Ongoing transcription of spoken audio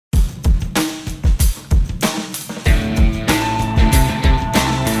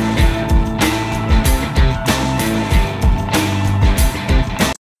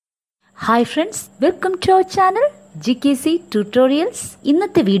Hi friends, welcome to our channel GKC Tutorials.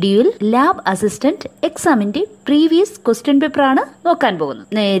 ഇന്നത്തെ വീഡിയോയിൽ lab assistant എക്സാമിന്റെ previous question paper ആണ് നോക്കാൻ പോകുന്നത്.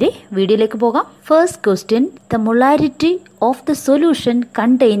 നേരെ വീഡിയോയിലേക്ക് പോകാം. First question, the molarity of the solution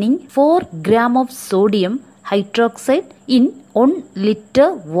containing 4 gram of sodium hydroxide in 1 liter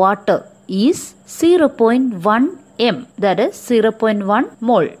water is 0.1 m, that is 0.1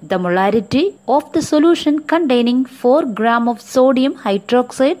 mole. The molarity of the solution containing 4 gram of sodium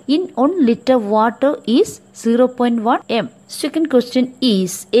hydroxide in 1 liter water is 0.1 m. Second question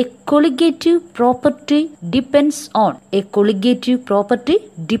is, a colligative property depends on. A colligative property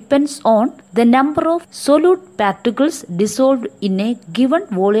depends on the number of solute particles dissolved in a given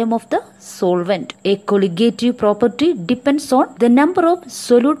volume of the solvent. A colligative property depends on the number of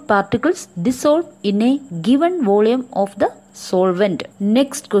solute particles dissolved in a given volume of the solvent.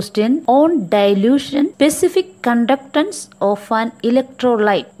 Next question, on dilution, specific conductance of an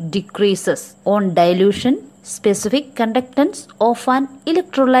electrolyte decreases. On dilution, specific conductance of an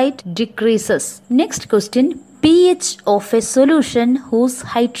electrolyte decreases. Next question, pH of a solution whose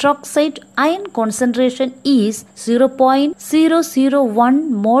hydroxide ion concentration is 0.001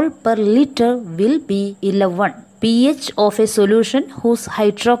 mole per liter will be 11. pH of a solution whose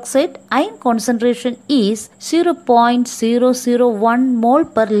hydroxide ion concentration is 0.001 mole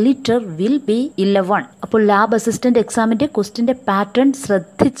per liter will be 11. അപ്പോൾ lab assistant എക്സാമിന്റെ ക്വസ്റ്റ്യന്റെ pattern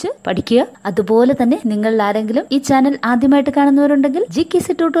ശ്രദ്ധിച്ച് പഠിക്കുക. അതുപോലെ തന്നെ നിങ്ങൾ ആരെങ്കിലും ഈ channel ആദ്യമായിട്ട് കാണുന്നവരുണ്ടെങ്കിൽ GKC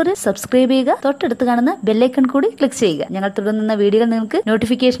ട്യൂട്ടോറിയൽ സബ്സ്ക്രൈബ് ചെയ്യുക. തൊട്ടടുത്ത് കാണുന്ന ബെല്ലൈക്കൺ കൂടി ക്ലിക്ക് ചെയ്യുക. ഞങ്ങൾ തുടങ്ങുന്ന വീഡിയോകൾ നിങ്ങൾക്ക്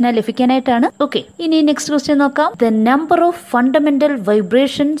നോട്ടിഫിക്കേഷനായി ലഭിക്കാനായിട്ടാണ്. ഓക്കെ, ഇനി നെക്സ്റ്റ് ക്വസ്റ്റ്യൻ നോക്കാം. The number of fundamental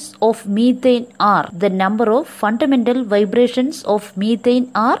vibrations of methane are. The number of fundamental vibrations of methane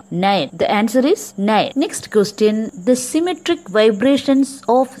are 9. The answer is 9. Next question, the symmetric vibrations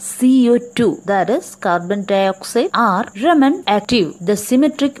of CO2, that is carbon dioxide, are Raman active. The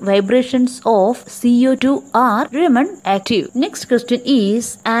symmetric vibrations of CO2 are Raman active. Next question is,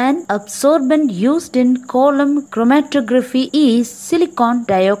 an absorbent used in column chromatography is silicon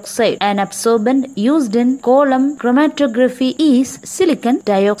dioxide. An absorbent used in column chromatography is silicon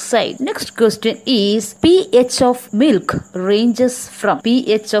dioxide. Next question is, pH of milk ranges from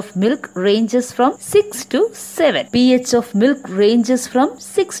 6 to 7. pH of milk ranges from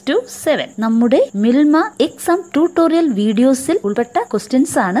 6 to 7. നമ്മുടെ Milma exam tutorial വീഡിയോസിൽ ഉൾപ്പെട്ട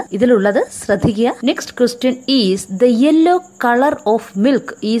questions ആണ് ഇതിലുള്ളത്, ശ്രദ്ധിക്കുക. Next question is, the yellow color of milk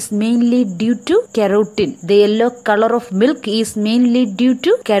is mainly due to carotene. The yellow color of milk is mainly due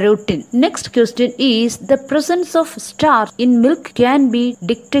to carotene. Next question is, the presence of starch in milk can be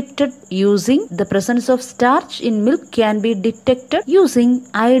detected using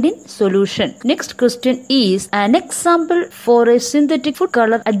iodine solution. Next question is, an example for a synthetic food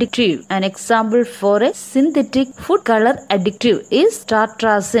color additive. An example for a synthetic food color additive is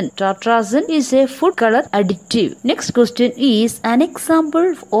tartrazine. Tartrazine is a food color additive. Next question is, an example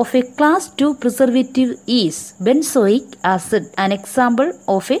of a class 2 preservative is benzoic acid. An example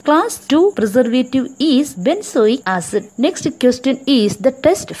of a class 2 preservative is benzoic acid. Next question is, the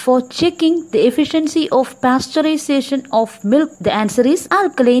test for checking the efficiency of pasteurization of milk. The answer is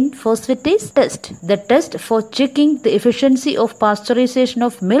alkaline phosphatase test. The test for checking the efficiency of pasteurization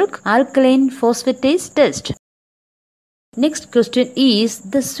of milk, alkaline phosphatase test. Next question is,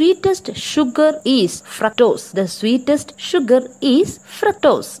 the sweetest sugar is fructose. The sweetest sugar is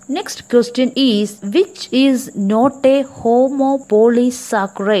fructose. Next question is, which is not a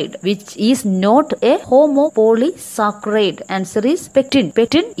homopolysaccharide? Which is not a homopolysaccharide? Answer is pectin.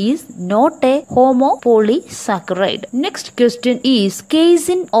 Pectin is not a homopolysaccharide. Next question is,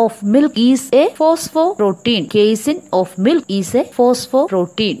 casein of milk is a phosphoprotein. Casein of milk is a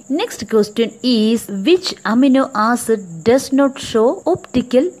phosphoprotein. Next question is, which amino acid does not show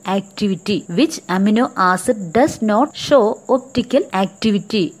optical activity? Which amino acid does not show optical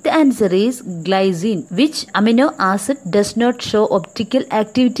activity? The answer is glycine. Which amino acid does not show optical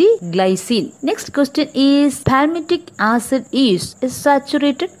activity? Glycine. Next question is, palmitic acid is a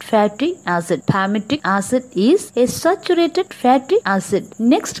saturated fatty acid. Palmitic acid is a saturated fatty acid.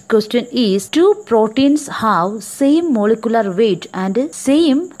 Next question is, two proteins have same molecular weight and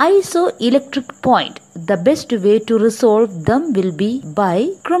same isoelectric point. The best way to resolve them will be by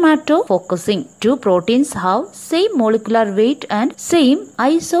chromatofocusing. Two proteins have same molecular weight and same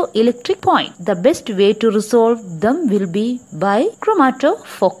isoelectric point. The best way to resolve them will be by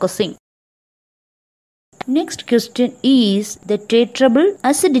chromatofocusing. Next question is the tetrable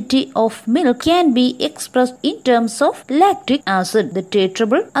acidity of milk can be expressed in terms of lactic acid. The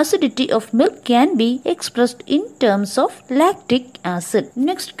tetrable acidity of milk can be expressed in terms of lactic acid.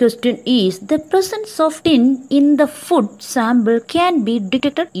 Next question is the presence of tin in the food sample can be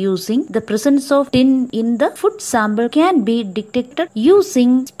detected using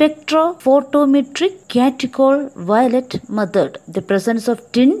spectrophotometric catechol violet method. The presence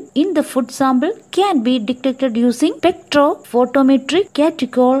of tin in the food sample can be detected using spectrophotometric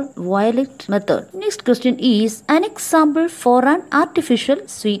catechol violet method. Next question is an example for an artificial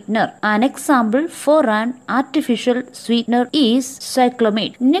sweetener. An example for an artificial sweetener is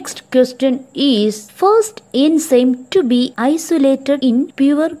cyclamate. Next question is first enzyme to be isolated in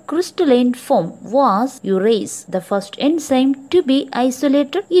pure crystalline form was urease. The first enzyme to be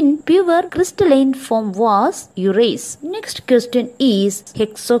isolated in pure crystalline form was urease. Next question is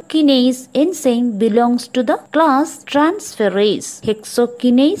hexokinase enzyme belongs to the class transferase.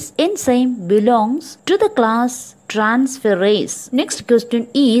 Hexokinase enzyme belongs to the class transferase. Next question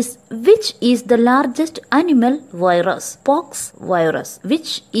is which is the largest animal virus? Pox virus.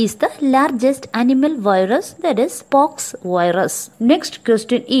 Which is the largest animal virus? That is pox virus. Next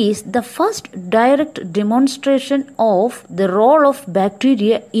question is the first direct demonstration of the role of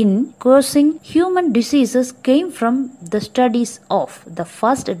bacteria in causing human diseases came from the studies of. The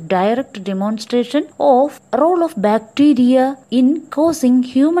first direct demonstration of role of bacteria in causing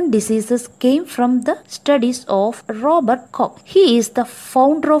human diseases came from the studies of Robert Koch. He is the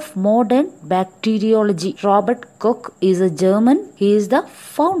founder of modern bacteriology. Robert Koch is a German. He is the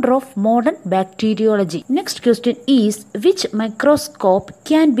founder of modern bacteriology. Next question is which microscope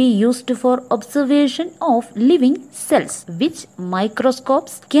can be used for observation of living cells? Which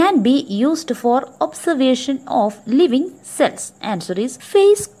microscopes can be used for observation of living cells? Answer is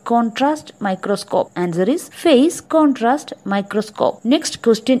phase contrast microscope. Answer is phase contrast microscope. Next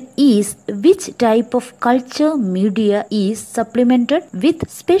question is which type of culture media is supplemented with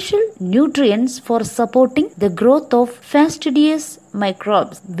special nutrients for supporting the growth of fastidious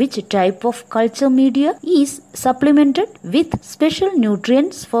microbes? Which type of culture media is supplemented with special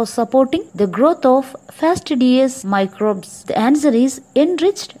nutrients for supporting the growth of fastidious microbes? The answer is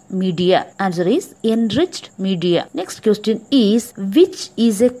enriched media. Answer is enriched media. Next question is which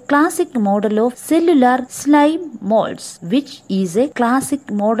is a classic model of cellular slime molds? Which is a classic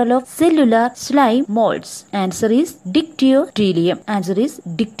model of cellular slime molds? Answer is dictyostelium. Answer is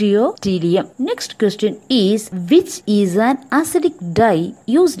dictyostelium. Next question is which is an acidic dye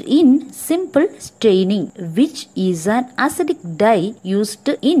used in simple staining? Which is an acidic dye used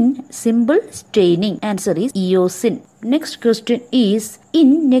in simple staining? Answer is eosin. Next question is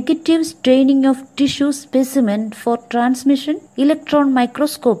in negative staining of tissue specimen for transmission electron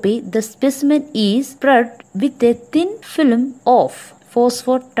microscopy, the specimen is spread with a thin film of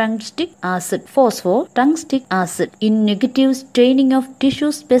phosphotungstic acid. Phosphotungstic acid. In negative staining of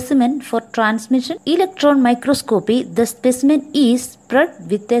tissue specimen for transmission electron microscopy, the specimen is spread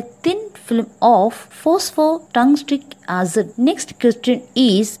with a thin film of phosphotungstic acid. Next question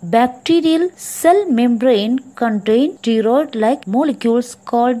is bacterial cell membrane contain steroid-like molecules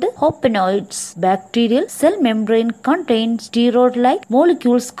called hopenoids. Bacterial cell membrane contains steroid-like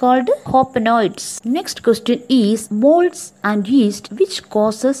molecules called hopenoids. Next question is molds and yeast which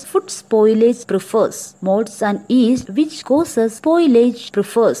causes food spoilage prefers. Molds and yeast which causes spoilage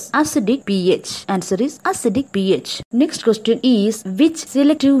prefers acidic pH. Answer is acidic pH. Next question is which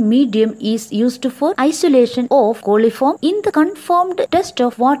selective medium is used for isolation of coliform in the conformed test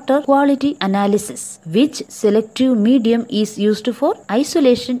of water quality analysis? Which selective medium is used for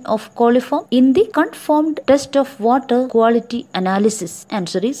isolation of coliform in the conformed test of water quality analysis?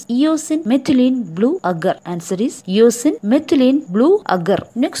 Answer is eosin methylene blue agar. Answer is eosin methylene blue agar.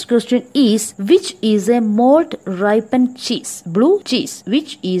 Next question is which is a mold ripened cheese? Blue cheese.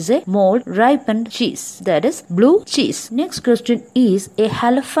 Which is a mold ripened cheese? That is blue cheese. Next question is a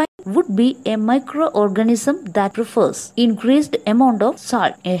halophile would be a microorganism that prefers increased amount of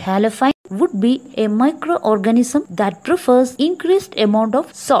salt. A halophile would be a microorganism that prefers increased amount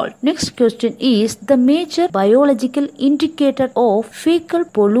of salt. Next question is the major biological indicator of fecal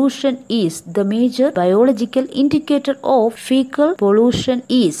pollution is. The major biological indicator of fecal pollution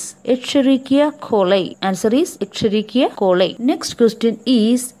is Escherichia coli. Answer is Escherichia coli. Next question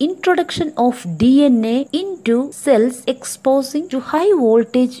is introduction of DNA into cells exposing to high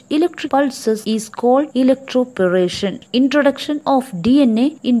voltage electric pulses is called electroporation. Introduction of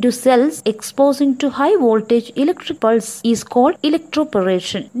DNA into cells cells exposing to high voltage electric pulse is called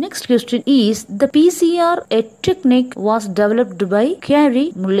electroporation. Next question is the PCR technique was developed by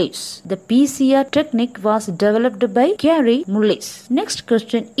Kary Mullis. The PCR technique was developed by Kary Mullis. Next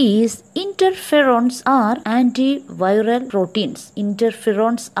question is interferons are antiviral proteins.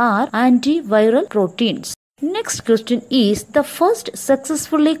 Interferons are antiviral proteins. Next question is the first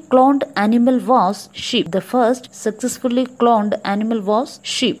successfully cloned animal was sheep. The first successfully cloned animal was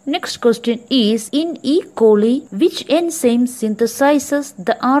sheep. Next question is in E. coli which enzyme synthesizes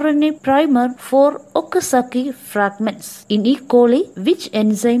the RNA primer for Okazaki fragments? In E. coli which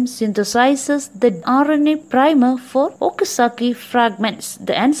enzyme synthesizes the RNA primer for Okazaki fragments?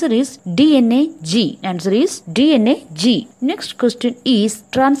 The answer is DNA-G. Answer is DNA-G. Next question is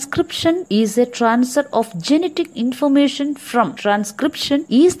transcription is a transfer of genetic information from transcription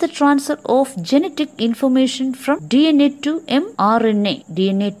is the transfer of genetic information from DNA to mRNA.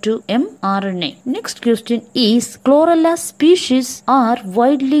 DNA to mRNA. Next question is chlorella species are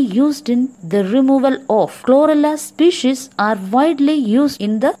widely used in the removal of. Chlorella species are widely used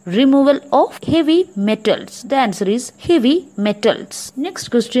in the removal of heavy metals. The answer is heavy metals. Next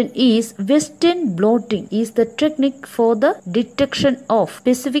question is Western blotting is the technique for the detection of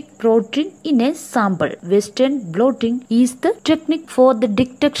specific protein in a sample. Western blotting is the technique for the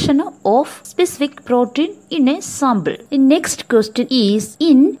detection of specific protein in a sample. The next question is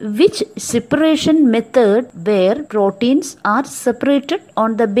in which separation method where proteins are separated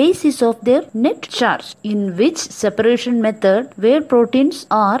on the basis of their net charge? In which separation method where proteins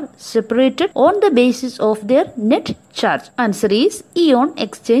are separated on the basis of their net charge? Answer is ion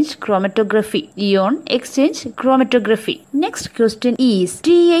exchange chromatography. Ion exchange chromatography. Next question is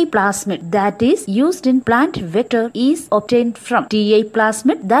TA plasmid that is used in plant vector is obtained from. TA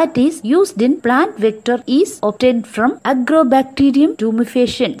plasmid that is used in plant vector is obtained from Agrobacterium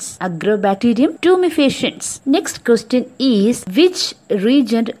tumefaciens. Agrobacterium tumefaciens. Next question is which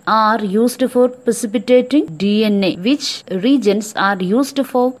reagent are used for precipitating DNA? Which reagents are used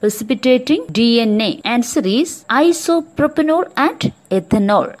for precipitating DNA? Answer is isopropanol and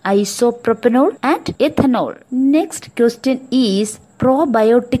ethanol. Isopropanol and ethanol. Next question is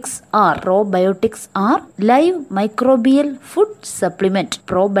probiotics are live microbial food supplement.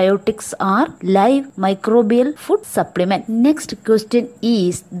 Probiotics are live microbial food supplement. Next question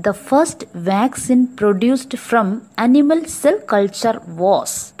is the first vaccine produced from animal cell culture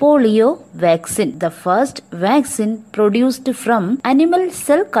was polio vaccine. The first vaccine produced from animal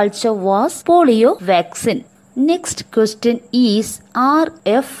cell culture was polio vaccine. Next question is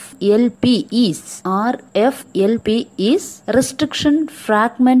RFLP is restriction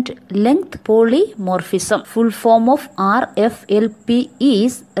fragment length polymorphism. Full form of RFLP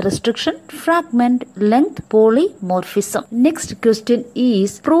is restriction fragment length polymorphism. Next question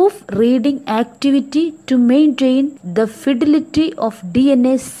is proof reading activity to maintain the fidelity of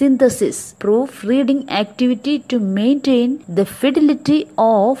DNA synthesis. Proof reading activity to maintain the fidelity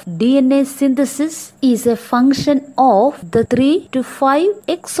of DNA synthesis is a function of the 3 to 5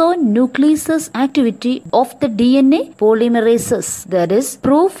 exonucleases activity of the DNA polymerases. That is,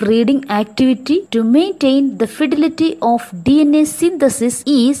 proof reading activity to maintain the fidelity of DNA synthesis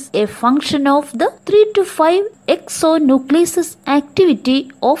is a function of the 3 to 5 exonucleases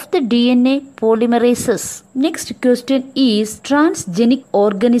activity of the DNA polymerases. Next question is transgenic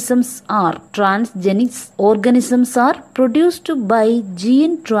organisms are produced by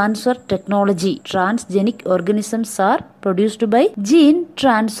gene transfer technology. Transgenic organisms are produced by gene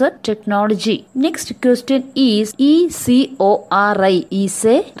transfer technology. Next question is ECORI is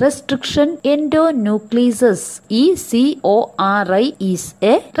a restriction endonucleases. ECORI is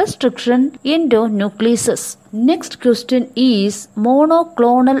a restriction endonucleases. Next question is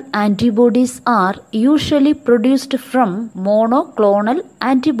monoclonal antibodies are usually produced from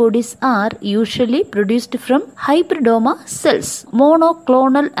hybridoma cells.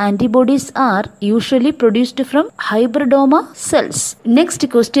 Monoclonal antibodies are usually produced from hybridoma cells. Next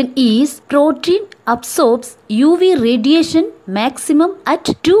question is protein absorbs UV radiation maximum at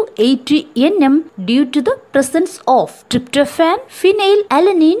 280 nm due to the presence of tryptophan,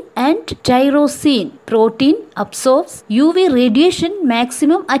 phenylalanine and tyrosine. Protein absorbs UV radiation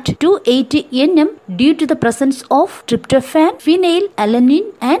maximum at 280 nm due to the presence of tryptophan, phenylalanine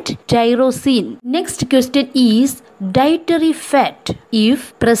and tyrosine. Next question is dietary fat,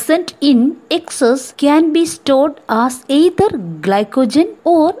 if present in excess, can be stored as either glycogen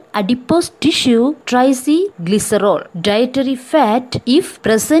or adipose tissue triglycerol. Dietary fat, if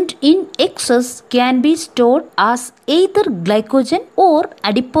present in excess, can be stored as either glycogen or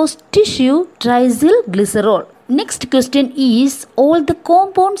adipose tissue triglycerol. Next question is, all the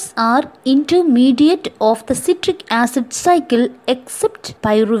compounds are intermediate of the citric acid cycle except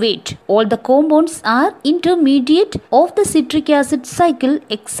pyruvate. All the compounds are intermediate of the citric acid cycle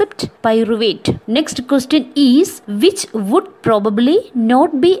except pyruvate. Next question is, which would probably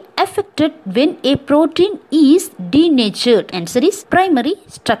not be affected when a protein is denatured? Answer is primary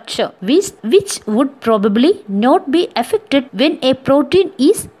structure. Which would probably not be affected when a protein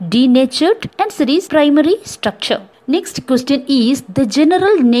is denatured? Answer is primary structure. Next question is, the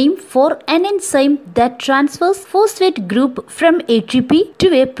general name for an enzyme that transfers phosphate group from ATP to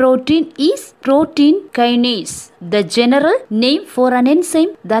a protein is protein kinase. The general name for an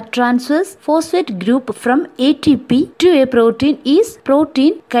enzyme that transfers phosphate group from ATP to a protein is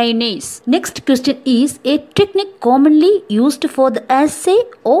protein kinase. Next question is, a technique commonly used for the assay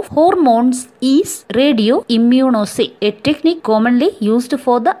of hormones is radioimmunoassay. A technique commonly used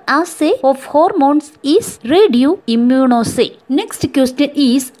for the assay of hormones is radioimmunoassay. Next question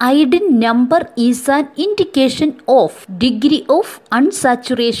is, iodine number is an indication of degree of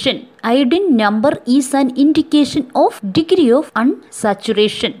unsaturation. Iodine number is an indication of degree of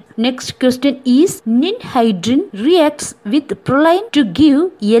unsaturation. Next question is, ninhydrin reacts with proline to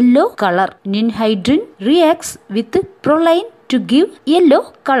give yellow color. Ninhydrin reacts with proline to give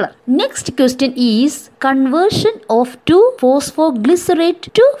yellow color. Next question is, conversion of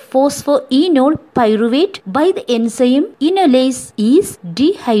 2-phosphoglycerate to phosphoenol pyruvate by the enzyme enolase is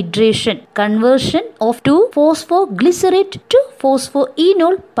dehydration. Conversion of 2-phosphoglycerate to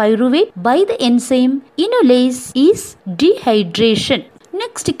phosphoenol pyruvate by the enzyme enolase is dehydration.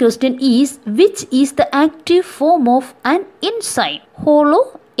 Next question is, which is the active form of an enzyme?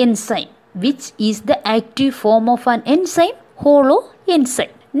 Holoenzyme. Which is the active form of an enzyme?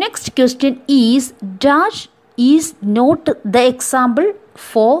 Holoenzyme. Next question is, dash is not the example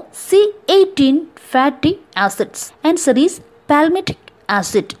for C18 fatty acids. Answer is palmitic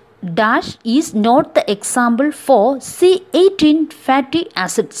acid. Dash is not the example for C18 fatty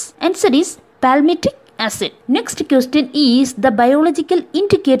acids. Answer is palmitic acid. Next question is, the biological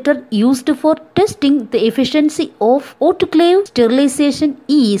indicator used for testing the efficiency of autoclave sterilization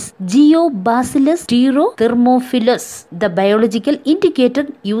is Geobacillus styrothermophilus. The biological indicator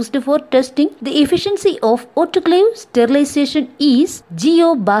used for testing the efficiency of autoclave sterilization is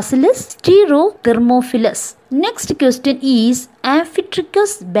Geobacillus styrothermophilus. Next question is,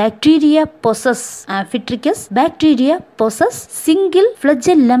 Amphitrachus bacteria possess single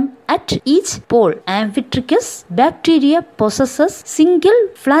flagellum at each pole. Amphitrachus bacteria possesses single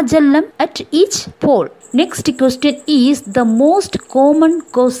flagellum at each pole. Next question is, the most common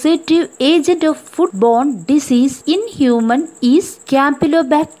causative agent of foodborne disease in human is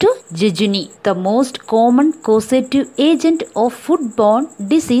Campylobacter jejuni. The most common causative agent of foodborne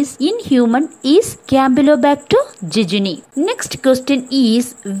disease in human is Campylobacter jejuni. Next question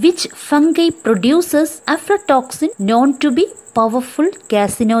is, which fungi produces aflatoxin known to be powerful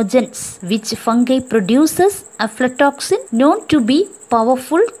carcinogens? Which fungi produces aflatoxin known to be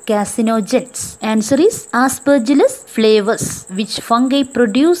powerful carcinogens? Answer is Aspergillus flavus. Which fungi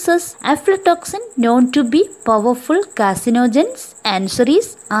produces aflatoxin known to be powerful carcinogens? Answer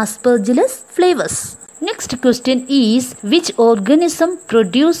is Aspergillus flavus. Next question is, which organism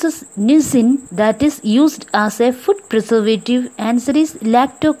produces nisin that is used as a food preservative? Answer is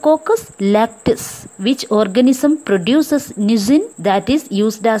Lactococcus lactis. Which organism produces nisin that is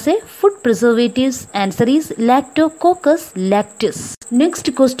used as a food preservative? Answer is Lactococcus lactis.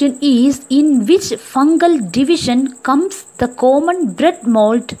 Next question is, in which fungal division comes the common bread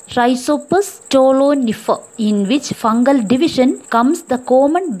mold Rhizopus stolonifer? In which fungal division comes the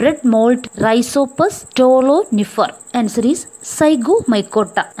common bread mold Rhizopus stolonifer? Answer is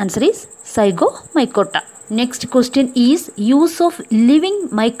Zygomycota. Answer is Zygomycota. Next question is, use of living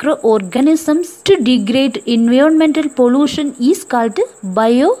microorganisms to degrade environmental pollution is called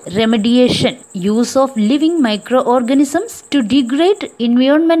bioremediation. Use of living microorganisms to degrade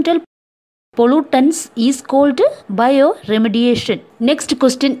environmental pollutants is called bioremediation. Next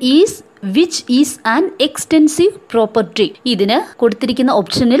question is, which is an extensive property? ഇതിന് കൊടുത്തിരിക്കുന്ന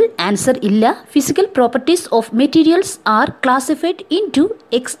ഓപ്ഷനിൽ answer ഇല്ല. Physical properties of materials are classified into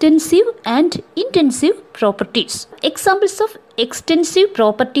extensive and intensive properties. Examples of extensive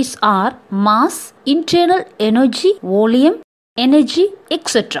properties are mass, internal energy, volume, energy,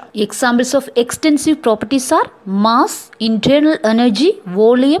 etc. Examples of extensive properties are mass, internal energy,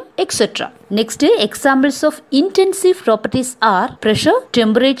 volume, etc. Next, examples of intensive properties are pressure,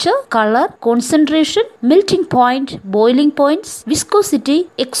 temperature, color, concentration, melting point, boiling points, viscosity,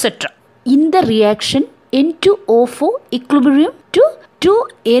 etc. In the reaction N2O4 equilibrium to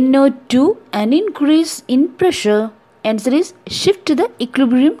 2NO2 an increase in pressure. Answer is shift the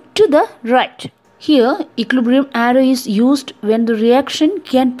equilibrium to the right. Here equilibrium arrow is used when the reaction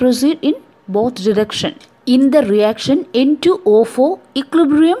can proceed in both directions. In the reaction N2O4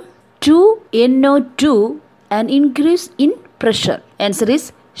 equilibrium 2NO2 an increase in pressure. Answer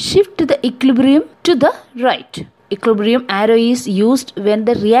is shift the equilibrium to the right. Equilibrium arrow is used when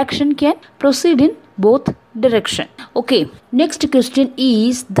the reaction can proceed in both direction. Okay, next question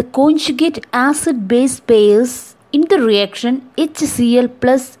is the conjugate acid base pairs in the reaction HCl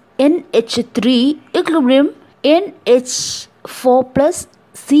plus NH3 equilibrium NH4 plus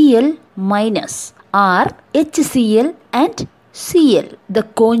Cl minus are HCl and Cl. The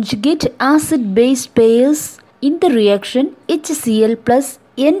conjugate acid base pairs in the reaction HCl plus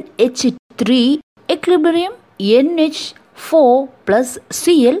NH3 equilibrium NH4 plus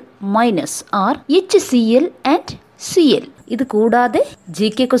Cl minus are HCl and Cl. ഇത് കൂടാതെ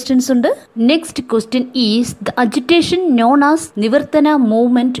GK questions ഉണ്ട്. Next question is the agitation known as Nivartana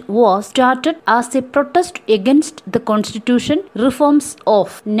movement was started as a protest against the constitution reforms of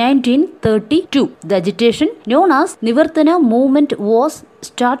 1932. The agitation known as Nivartana movement was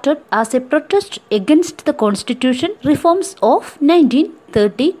started as a protest against the constitution reforms of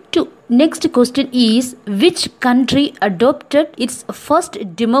 1932. Next question is which country adopted its first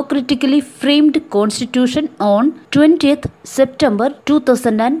democratically framed constitution on 20th September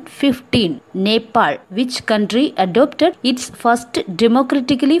 2015? Nepal. Which country adopted its first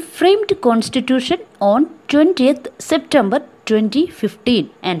democratically framed constitution on 20th September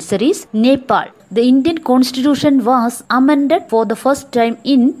 2015? Answer is Nepal. The Indian Constitution was amended for the first time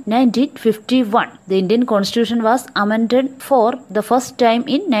in 1951. The Indian Constitution was amended for the first time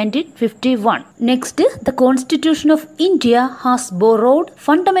in 1951. Next, the Constitution of India has borrowed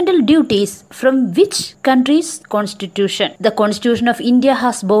fundamental duties from which country's constitution? The Constitution of India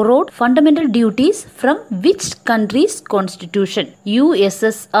has borrowed fundamental duties from which country's constitution?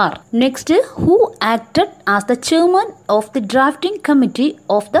 USSR. Next, who acted as the chairman of the drafting committee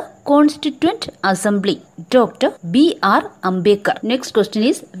of the Constituent Assembly? Dr. B.R. Ambedkar. Next question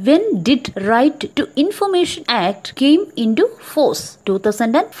is when did Right to Information Act came into force?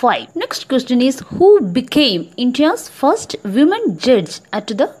 2005. Next question is who became India's first women judge at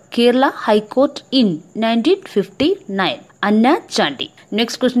the Kerala High Court in 1959? Anna Chandy.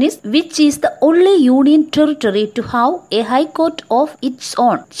 Next question is which is the only union territory to have a high court of its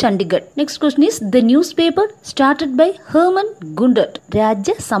own? Chandigarh. Next question is the newspaper started by Herman Gundert.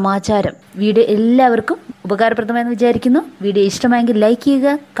 രാജ്യ സമാചാരം. Video എല്ലാവർക്കും ഉപകാരപ്രദമായെന്ന് വിചാരിക്കുന്നു. Video ഇഷ്ടമായെങ്കിൽ like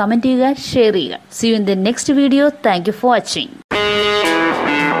ചെയ്യുക, comment ചെയ്യുക, share ചെയ്യുക. See you in the next video. Thank you for watching.